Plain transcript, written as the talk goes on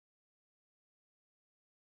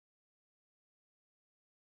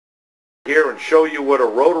here and show you what a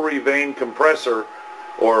rotary vane compressor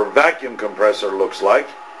or vacuum compressor looks like.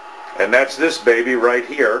 And that's this baby right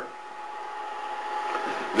here.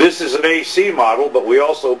 This is an AC model, but we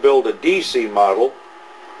also build a DC model,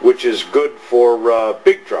 which is good for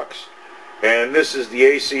big trucks. And this is the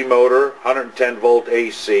AC motor, 110 volt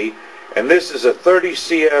AC. And this is a 30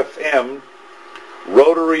 CFM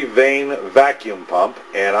rotary vane vacuum pump.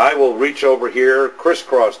 And I will reach over here,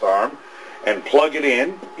 crisscrossed arm, and plug it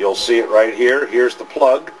in. You'll see it right here. Here's the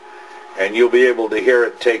plug. And you'll be able to hear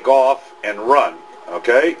it take off and run.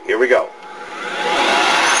 Okay, here we go. As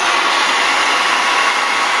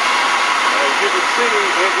you can see,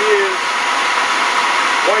 it is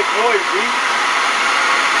quite noisy,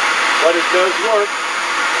 but it does work.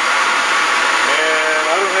 And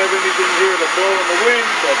I don't have anything here to blow in the wind,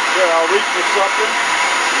 but here I'll reach for something.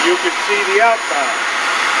 You can see the outbound.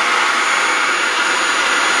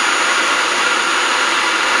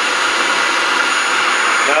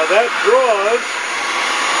 Now that draws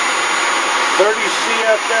 30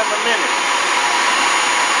 CFM a minute.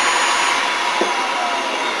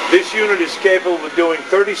 This unit is capable of doing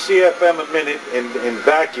 30 CFM a minute in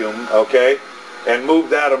vacuum, okay, and move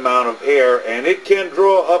that amount of air, and it can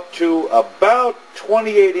draw up to about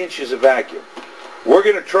 28 inches of vacuum. We're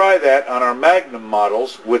going to try that on our Magnum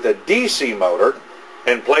models with a DC motor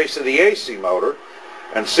in place of the AC motor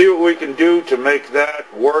and see what we can do to make that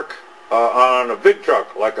work on a big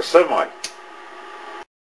truck like a semi.